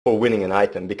for winning an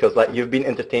item? Because like you've been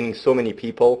entertaining so many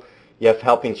people, you have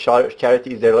helping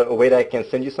charities. Is there a way that I can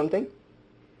send you something?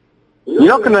 You're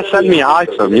not going to send me an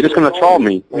item. You're just going to troll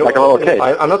me like a little kid.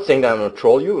 I'm not saying that I'm going to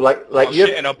troll you. Like I'll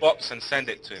shit in a box and send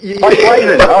it to him.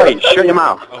 Alright, shut your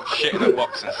mouth. I'll shit in a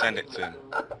box and send it to him.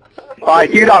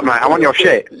 Alright, do that, mate. I want your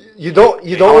shit. You don't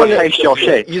I want to taste your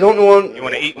shit. You don't want. You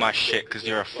want to eat my shit because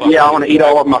you're a fuck. Yeah, I want to eat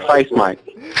all over my face, mate.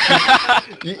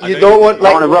 You don't want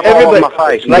like I want to rub all over everybody. my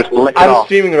face and Like just lick it I'm off.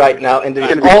 streaming right now, and there's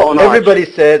It's gonna be so nice. everybody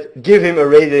says give him a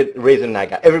raisin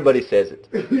naga. Everybody says it.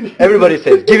 Everybody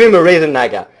says give him a raisin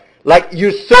naga. Like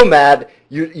you're so mad.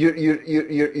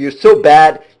 You're so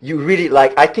bad. You really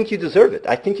like. I think you deserve it.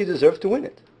 I think you deserve to win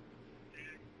it.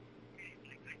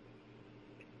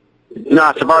 No,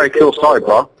 it's a very cool story,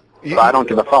 bro. But I don't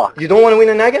give a fuck. You don't want to win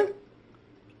a naga?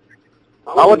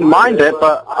 I wouldn't mind it,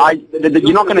 but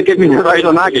you're not going to give me the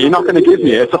razor naga. You're not going to give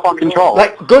me it. It's a fucking troll.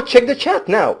 Like, go check the chat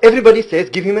now. Everybody says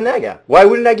give him a naga. Why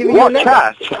wouldn't I give him a What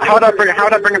naga? chat? How would I bring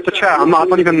up the chat? I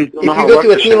don't even If know how you to go work to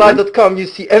this shit, man. AtheneLive.com, you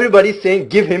see everybody saying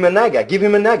give him a naga. Give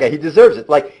him a naga. He deserves it.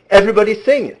 Like, everybody's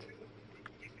saying it.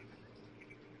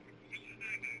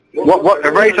 What,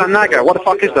 a razor naga? What the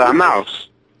fuck is that? A mouse?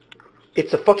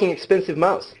 It's a fucking expensive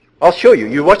mouse. I'll show you.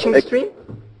 You're watching the stream?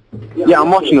 Yeah, I'm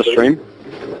watching the stream.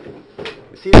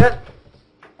 See that?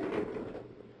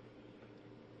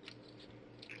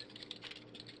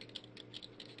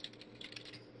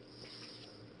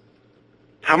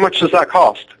 How much does that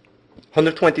cost?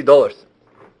 $120.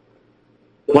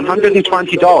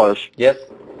 $120? Yes.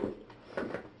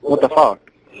 What the fuck?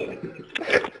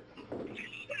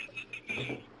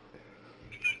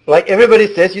 Like,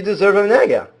 everybody says you deserve a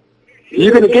naga.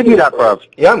 You're going to give me that, bruv?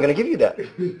 Yeah, I'm gonna give you that.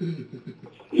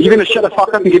 You're going to shut the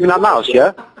fuck up and give me that mouse,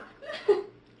 yeah?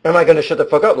 Am I gonna shut the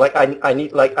fuck up? Like, I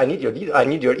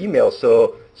need your email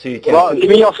so you can. Well, give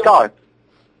me your Skype.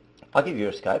 I'll give you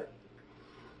your Skype.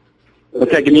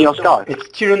 Okay, give me your Skype. It's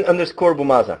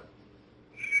Chiron_Bumaza.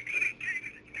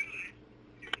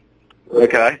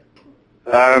 Okay.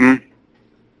 Okay,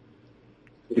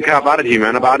 I've added you,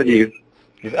 man. I've added you.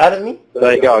 You've added me?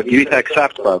 There you go. You need to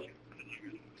accept, bruv.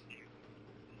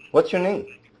 What's your name?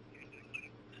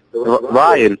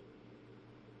 Ryan.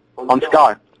 On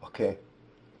Skype. Okay.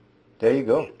 There you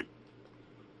go.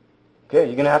 Okay,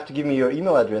 you're gonna have to give me your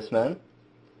email address, man.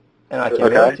 And I can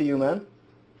mail it to you, man.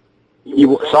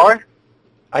 Sorry?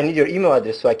 I need your email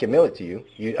address so I can mail it to you.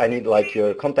 I need like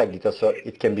your contact details so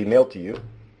it can be mailed to you.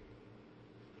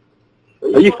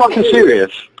 Are you fucking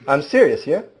serious? I'm serious,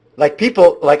 yeah. Like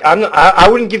people, like I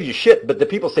wouldn't give you shit, but the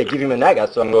people say give him a naga,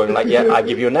 so I'm going like, yeah, I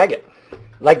give you a naga.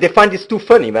 Like they find this too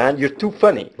funny, man. You're too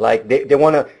funny. Like they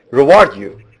want to reward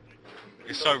you.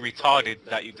 You're so retarded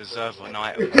that you deserve an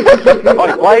item.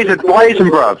 Why isn't,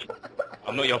 bruv?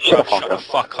 I'm not your bro. Shut the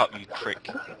fuck up, you prick.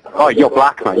 Oh, you're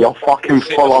black, mate. You're fucking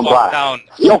Sit full the on fuck black. down.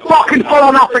 You're fucking full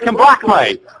on African black,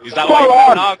 mate. Is that Full why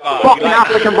on Naga? fucking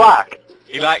African black.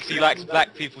 He likes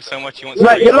black people so much he wants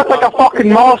Mate, to you look like a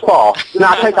fucking Mars bar.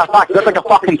 Nah, take that back. You look like a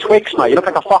fucking Twix, mate. You look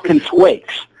like a fucking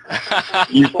Twix.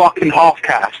 You fucking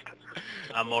half-caste.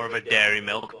 I'm more of a dairy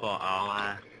milk, but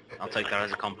I'll take that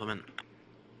as a compliment.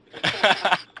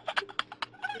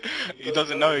 He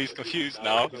doesn't know, he's confused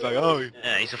now. He's like, oh.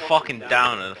 Yeah, he's a fucking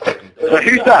downer.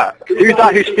 Who's that? Who's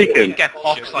that who's speaking? Get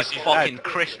boxed like fucking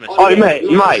Christmas. Oh, mate.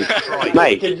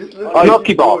 Oh,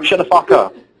 Milky Bar, shut the fuck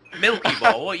up. Milky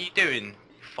Bar, what are you doing? You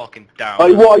fucking down.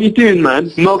 Oh, what are you doing,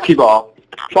 man? Milky Bar.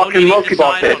 Don't Fucking you need Milky to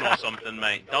Bar sign shit. on or something,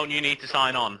 mate? Don't you need to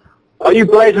sign on? Are you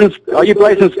Blazon's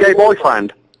gay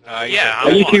boyfriend? Yeah, Are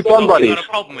you two fun buddies? You got a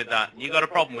problem with that? You got a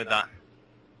problem with that?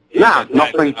 Nah,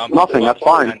 nothing, that's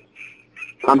fine.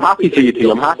 I'm happy for you two,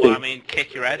 I'm happy. Well, I mean,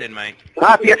 kick your head in, mate.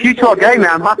 Happy, if you two are gay, man,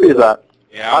 I'm happy with that.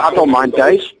 Yeah, I don't mind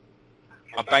gays.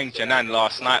 I banged your nan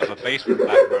last night for Facebook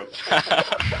back, bro.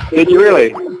 Did you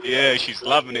really? Yeah, she's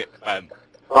loving it, man.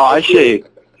 Oh, is she?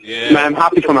 Yeah. Man, I'm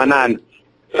happy for my nan.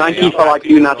 Thank you for like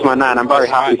doing that to my nan, I'm very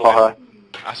happy for her.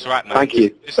 That's right, man. Thank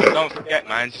you. Just don't forget,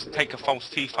 man, just take her false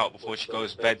teeth out before she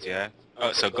goes to bed, yeah? Oh,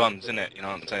 it's her gums, isn't it? You know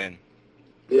what I'm saying?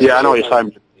 Yeah, I know what you're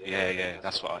saying. Yeah,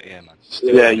 that's what yeah, man. Just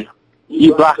Yeah,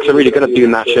 you blacks are really good at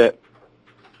doing that shit.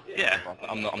 Yeah.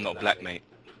 I'm not black, mate.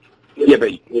 Yeah,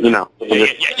 but, you know.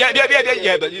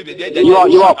 Yeah, but You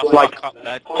are like,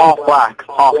 half black,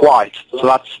 half white, so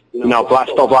that's, you know, black,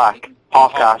 still black,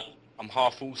 half caste. I'm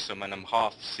half awesome and I'm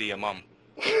half see your mum.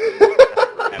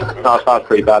 No, that's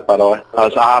pretty bad, by the way. I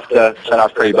have to say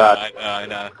that's pretty bad. I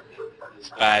know. It's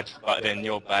bad, but then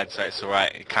you're bad, so it's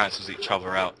alright. It cancels each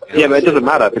other out. You know? Yeah, but it doesn't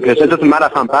matter, because it doesn't matter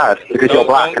if I'm bad, because you're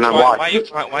black and I'm white. Why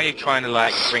are you trying to,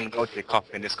 like, bring logic up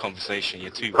in this conversation? You're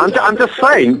too... I'm just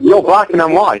saying, you're black and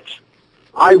I'm white.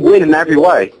 I win in every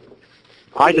way.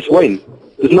 I just win.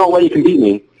 There's no way you can beat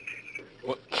me.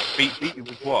 What, beat you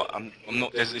with what? I'm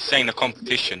not. This ain't a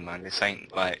competition, man. This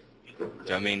ain't like. Do you know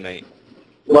what I mean, mate?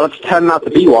 Well, it's turning out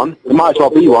to be one. It might as well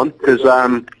be one, because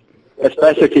it's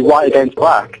basically white against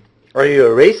black. Are you a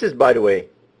racist, by the way?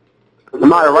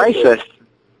 Am I a racist?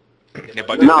 Yeah,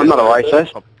 but No, I'm not a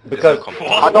racist. Because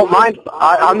I don't mind.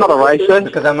 I'm not a racist.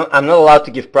 because I'm not allowed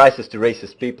to give prizes to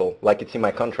racist people, like it's in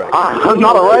my contract. I'm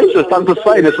not a racist. I'm just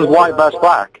saying this is white versus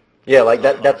black. Yeah, like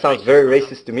that sounds very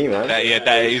racist to me, man. That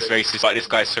is racist. Like, this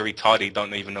guy's so retarded, he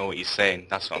don't even know what he's saying.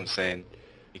 That's what I'm saying.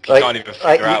 You Like- can't even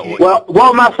like, figure out you- what... Well,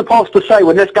 what am I supposed to say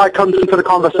when this guy comes into the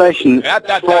conversation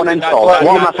throwing insults?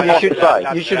 What am I supposed to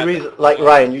say? You should like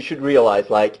Ryan. You should realize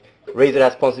like Razer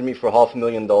has sponsored me for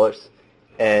 $500,000,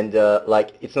 and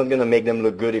like it's not gonna make them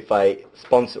look good if I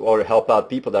sponsor or help out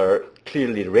people that are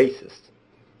clearly racist.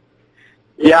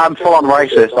 Yeah, I'm full on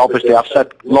racist. Obviously, I've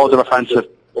said loads of offensive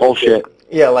bullshit.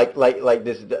 Yeah, like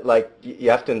this. Like you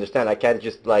have to understand. I can't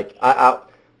just like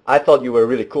I thought you were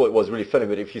really cool. It was really funny.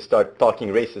 But if you start talking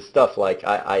racist stuff, like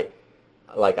I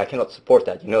cannot support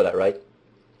that. You know that, right?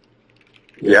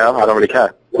 Yeah, I don't really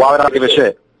care. Why would I give a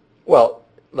shit? Well,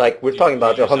 like we're talking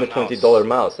about a Use a $120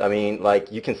 mouse. I mean,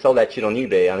 like you can sell that shit on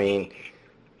eBay. I mean,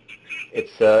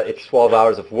 it's 12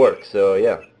 hours of work. So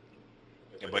yeah.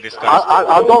 Yeah, but this guy's...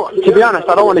 I don't. To be honest,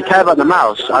 I don't really care about the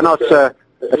mouse. I know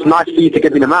it's nice for you to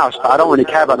give me the mouse, but I don't really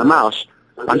care about the mouse.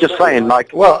 I'm just saying,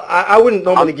 like. Well, I wouldn't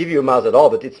normally give you a mouse at all,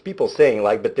 but it's people saying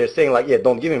like, but they're saying like, yeah,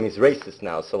 don't give him. He's racist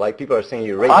now. So like people are saying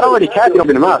you're racist. I don't really care if you don't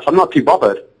give me the mouse. I'm not too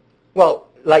bothered. Well,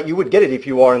 like you would get it if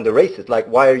you aren't the racist. Like,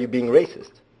 why are you being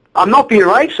racist? I'm not being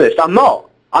racist. I'm not.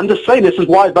 I'm just saying this is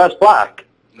white versus black.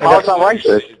 How is that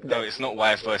racist? No, it's not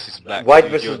white versus black. White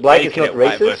versus You're black is making not it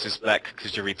white racist? versus black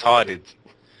because you're retarded.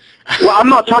 Well, I'm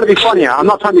not trying to be funny. I'm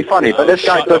not trying to be funny, but this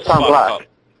guy Shut does the sound fuck black. up.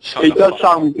 Shut He the does fuck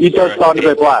sound. up. He does You're sound a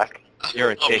bit black.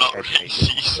 You're a I'm not dickhead, mate.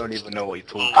 racist. You don't even know what you're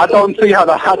talking I about. don't see how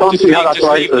that. I don't see how that's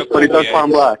Just leave the racist, but he call, does yeah.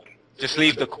 sound black. Just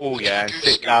leave the call, yeah, and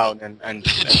sit down and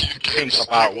think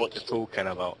about what you're talking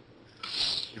about.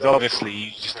 Because obviously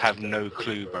you just have no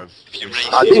clue, bro. If you're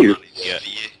racist, I do. man, it's Yeah. for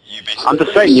you basically. I'm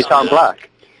just saying you sound black.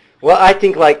 Well, I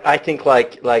think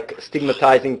like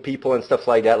stigmatizing people and stuff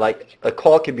like that. Like a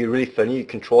call can be really funny. You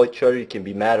control each other. You can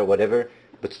be mad or whatever.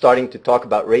 But starting to talk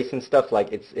about race and stuff,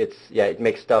 like it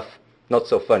makes stuff not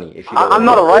so funny. If you don't I'm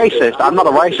not a racist. I'm not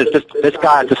a racist. This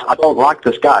guy, I don't like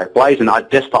this guy. Blazing, I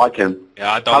dislike him.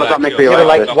 Yeah, I don't How does that make me Yeah, but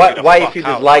like, racist? why if you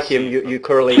dislike him, you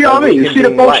correlate? See what I mean? You him see the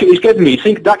being bullshit white? he's giving me? You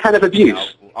think that kind of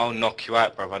abuse? I'll knock you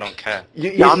out, bro. I don't care.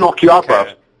 Yeah, I'll knock you out,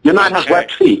 bro. Your man has Okay.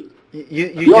 webbed feet. You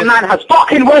Your just, man has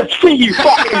fucking webbed feet, you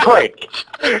fucking prick!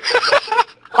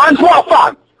 I'm what,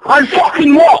 fam? I'm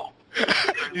fucking what?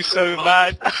 You're so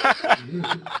mad.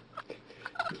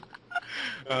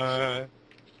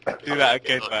 Do that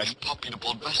again, man. He's popping a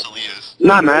blood vessel, he is.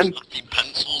 Nah, man. Fucking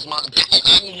pencils, man.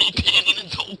 Get your angry painting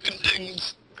and talking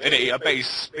things. Innit? I bet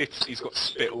he's got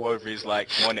spit all over his, like,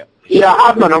 on it. Yeah, I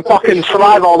have, man. I'm fucking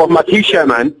saliva all over my t-shirt,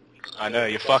 man. I know,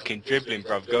 you're fucking dribbling,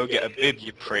 bruv. Go get a bib,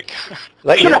 you prick.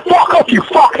 like, Shut the fuck up, you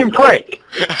fucking prick!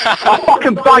 I'll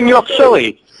fucking bang you up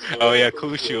silly. Oh yeah,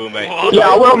 cool you, mate. Yeah,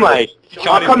 I will, mate.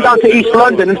 I'll come down to East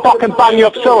London and fucking bang you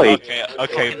up silly.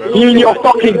 Okay, bro. You and your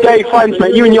fucking gay friends,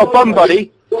 mate. You and your bum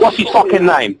buddy. What's his fucking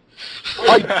name?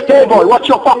 Hey, gay boy, what's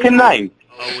your fucking name?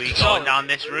 Are we going down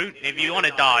this route? If you want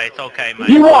to die, it's okay, mate.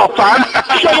 You are, fam.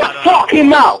 Shut your fucking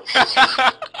mouth.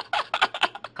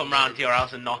 Come round to your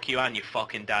house and knock you and your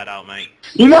fucking dad out, mate.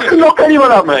 You're not gonna knock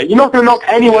anyone out, mate. You're not gonna knock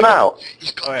anyone out.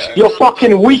 Alright, You're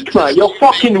fucking weak, mate. You're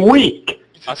fucking weak.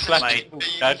 I slapped Mate. you,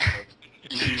 Dad.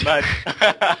 You mad?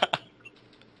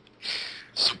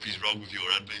 Something's wrong with your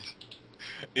head, mate.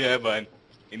 Yeah, man.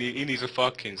 He needs a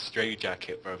fucking straight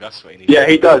jacket, bro. That's what he needs. Yeah,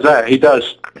 he does, he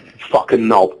does. Fucking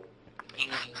knob.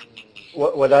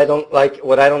 what I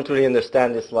don't really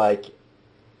understand is like,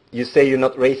 you say you're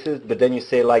not racist, but then you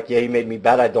say like, yeah, he made me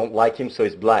bad. I don't like him, so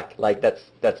he's black. Like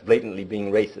that's blatantly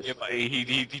being racist. Yeah, but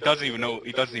he doesn't even know.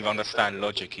 He doesn't even understand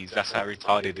logic. That's how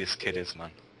retarded this kid is, man.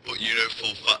 But you know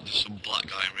full fact there's some black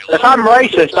guy in real If life. I'm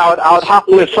racist, I would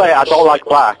happily say I don't like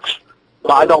blacks.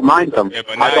 But I don't mind them. Yeah,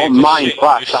 but now I don't you're just mind shitting-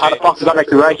 blacks. you're So how the fuck does that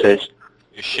make me racist?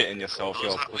 You're shitting yourself, How's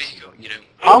yo. that way Pussy. you go, you know?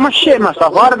 How am I shitting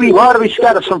myself? Why are we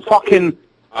scared of some fucking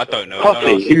I don't know.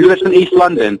 pussy who lives in East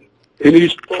London,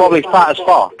 who's probably fat as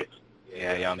fuck?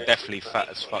 Yeah, I'm definitely fat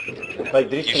as fuck. Like,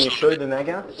 Dries, can you show the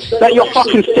mega? That you're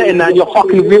fucking sitting there in your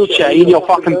fucking wheelchair eating your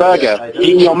fucking burger,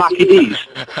 eating your Mackie D's.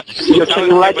 You're a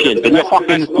chicken legend and your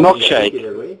fucking milkshake.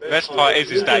 The best part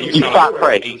is that you You sound fat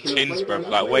like prick. 8 chins, bro.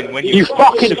 Like when You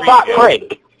fucking fat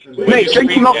prick. Mate,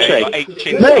 drink your milkshake. 8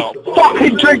 chins Mate, up.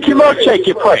 fucking drink your milkshake,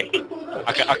 you prick.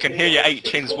 I can hear your 8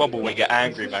 chins wobble when you get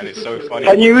angry, man. It's so funny.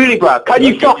 Can you really, bruv? Can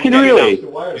you fucking really?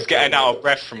 He's getting out of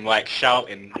breath from like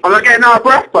shouting. I'm not getting out of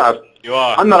breath, bruv. You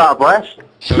are. I'm not out of breath.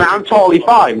 Man, I'm totally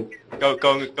fine. Go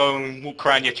and walk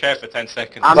around your chair for 10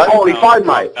 seconds. I'm totally fine,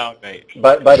 mate. Down, mate.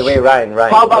 By the way, Ryan.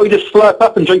 How about we just slurp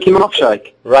up and drink your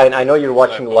milkshake? Ryan, I know you're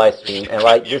watching the live stream, and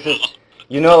like this is,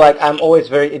 you know, like I'm always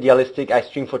very idealistic. I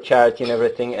stream for charity and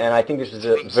everything, and I think this is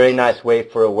a very nice way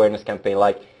for awareness campaign.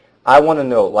 Like, I want to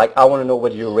know,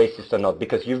 whether you're racist or not,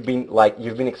 because you've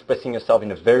been expressing yourself in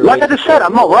a very Like I racist just said, way.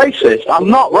 I'm not racist. I'm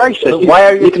not racist. But why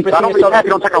are you I expressing don't really yourself? care if you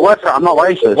don't take our word for it. I'm not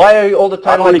racist. Why are you all the I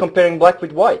time don't like really- comparing black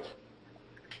with white?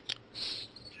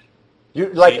 You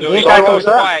like So you the know entire it goes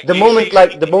conversation- white, the you moment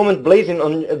see- the moment blazing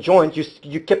on a joint,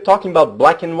 you kept talking about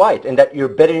black and white, and that you're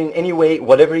better in any way,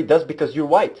 whatever he does, because you're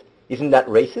white. Isn't that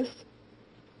racist?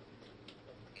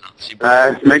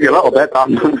 Maybe a little bit.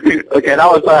 Okay,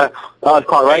 that was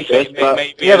quite racist. But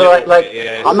Maybe Yeah, a but little like- bit,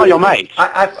 yeah. I'm not your mate.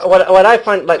 What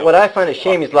I find a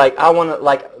shame is like I wanna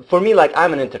like for me like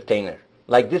I'm an entertainer.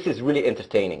 Like this is really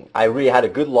entertaining. I really had a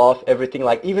good laugh. Everything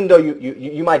like even though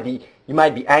you might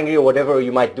be angry or whatever, or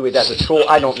you might do it as a troll.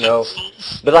 I don't know.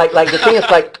 But like the thing is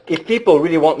like if people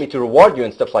really want me to reward you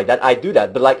and stuff like that, I do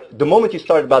that. But like the moment you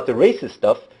started about the racist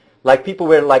stuff, like people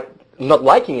were like not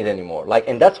liking it anymore. Like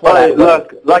and that's what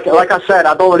Look, like I said,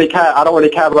 I don't really care. I don't really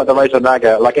care about the race of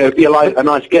dagger. Like it would be a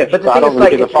nice gift, But the but I thing don't is, really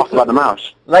like, give a it's fuck not- about the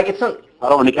mouse. like it's not. I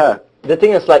don't really care. The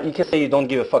thing is, like, you can say you don't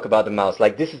give a fuck about the mouse.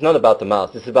 Like, this is not about the mouse.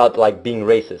 This is about, like, being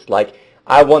racist. Like,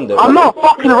 I wonder. I'm not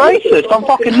fucking racist. I'm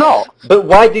fucking not. But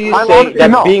why do you I'm say honestly that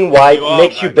not. being white You are,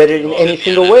 makes you man. better in any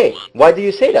single way? Why do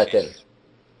you say that then?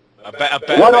 I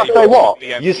bet Why do I say what?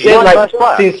 You He's said, not like, best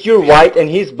black. since you're white and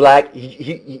he's black,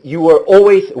 you were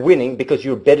always winning because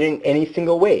you're better in any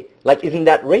single way. Like, isn't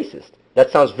that racist? That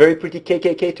sounds very pretty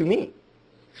KKK to me.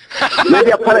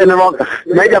 Maybe I put it in the wrong.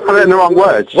 Maybe I put it in the wrong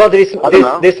words. Well, there's more than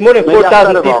Maybe I said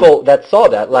 4,000 it wrong. people that saw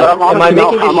that. Like, But am I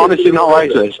making this I'm shit? honestly not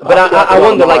racist. But I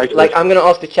wonder, I'm not racist. like I'm gonna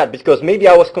ask the chat because maybe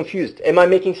I was confused. Am I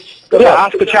making stuff Yeah, up?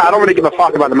 ask the chat. I don't really give a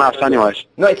fuck about the mouse, anyways.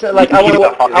 No, it's not like You I can want keep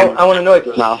that fucking to. I want to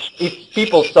know mouse. if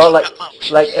people saw like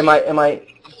am I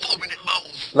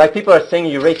like people are saying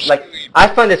you're racist. Like I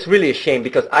find this really a shame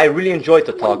because I really enjoy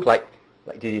to talk. Like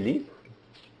did he leave?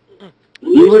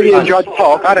 You really enjoyed the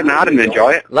talk. I didn't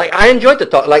enjoy it. Like I enjoyed to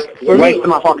talk. Like for You're me, wasting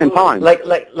my fucking time.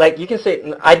 like you can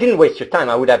say I didn't waste your time.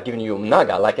 I would have given you a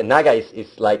naga. Like a naga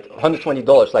is like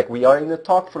 $120. Like we are in the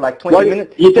talk for like 20 Well,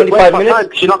 minutes, you did 25 waste my minutes. time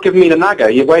 'cause you're not giving me the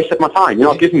naga. You wasted my time. You're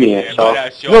not giving me it. So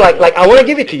No, like I want to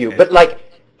give it to you, but like,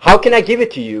 how can I give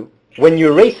it to you when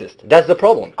you're racist? That's the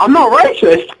problem. I'm not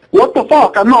racist. What the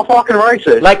fuck? I'm not fucking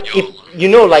racist. Like if you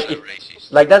know, like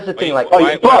that's the thing. Like, Oh,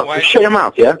 you bro, shut your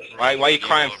mouth, yeah? Why are you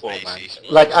crying for, man?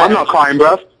 like I'm not crying,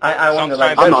 bruv. I wonder,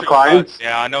 like, Sometimes I'm the not truth crying. hurts.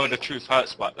 Yeah, I know the truth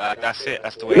hurts, but that's it.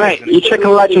 That's the way Mate, it your is.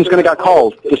 chicken legend's gonna get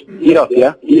cold. Just eat up,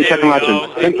 yeah? Eat your chicken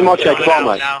legend. Drink your milkshake as well,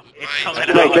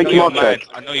 mate. Mate, drink your milkshake.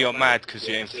 I know you're mad because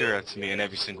you're inferior to me in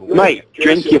every single way. Mate,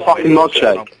 drink your fucking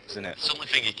milkshake. Isn't it? It's the only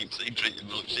thing he keeps saying, drink your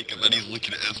milkshake, and then he's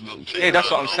looking at his milkshake. Yeah,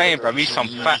 that's what I'm saying, bro. He's some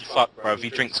fat fuck, bro. He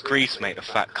drinks grease, mate, the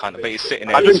fat cunt. I bet he's sitting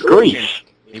there. I drink grease.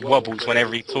 He wobbles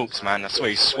whenever he talks, man. I swear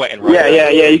he's sweating right Yeah, now.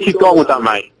 you keep going with that,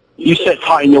 mate. You sit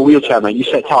tight in your wheelchair, mate. You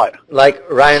sit tight. Like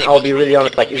Ryan, I'll be really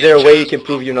honest. Like, is there a way you can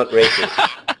prove you're not racist?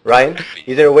 Ryan,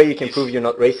 is there a way you can prove you're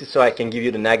not racist so I can give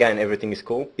you the naga and everything is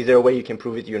cool? Is there a way you can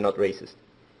prove it you're not racist?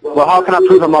 Well, how can I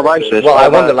prove I'm not racist? Well, I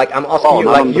wonder. Like, I'm asking you.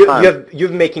 no, Like, I'm you're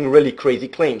making really crazy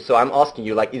claims. So I'm asking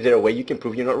you. Like, is there a way you can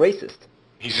prove you're not racist?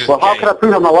 He's just Well, how gay. can I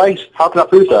prove I'm not racist? How can I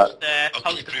prove that? How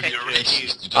can you prove you're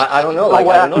racist? I don't know. No Like,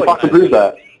 way I I don't can know. fucking prove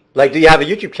that. Like, do you have a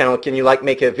YouTube channel? Can you like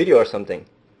make a video or something?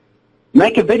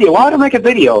 Make a video? Why would I make a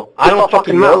video? I don't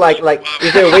fucking know. Like,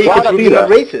 is there a way you Why'd can I prove do you're not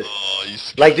that? racist? Oh, you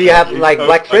scared. Like, do you have like so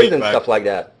black funny, friends and man. stuff like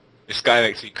that? This guy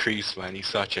makes me crease, man. He's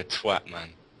such a twat, man.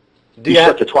 Do You're you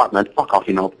have? such a twat, man. Fuck off,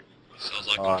 you know. Sounds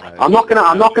like Alright. I'm not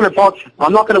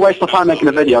gonna waste my time making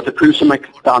a video to prove something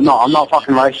that I'm not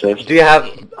fucking racist. Do you have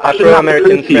I shouldn't have to Afro-American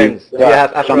prove to you friends? Do you that have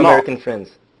I'm not. Afro-American friends?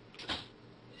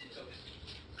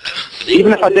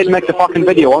 Even if I did make the fucking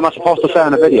video, what am I supposed to say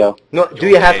in the video? No. Do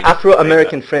you have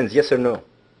Afro-American friends? Yes or no?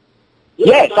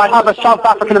 Yes, I have a South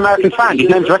African American friend. His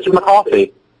name's Richard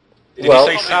McCarthy. Did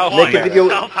Well, you say South make a man? video.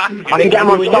 I can get him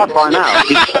on start right now.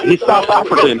 He's South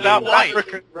African. South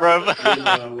African, bro.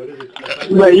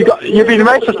 Mate, you've been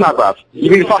racist now, bruv.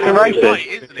 You've been fucking White, racist.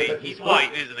 isn't he? He's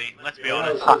white, isn't he? Let's be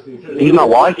honest. He's not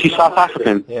white. He's South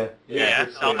African. Yeah. Yeah,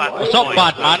 South Africa. What's up,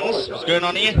 bad man? What's going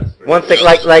on here? One sec.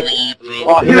 Like.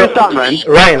 Oh, who is that, man?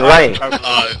 Ryan. man.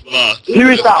 Who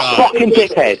is that fucking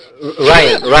dickhead?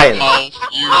 Ryan. Oh,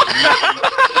 you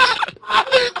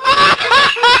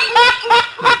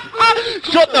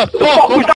Shut the fuck up!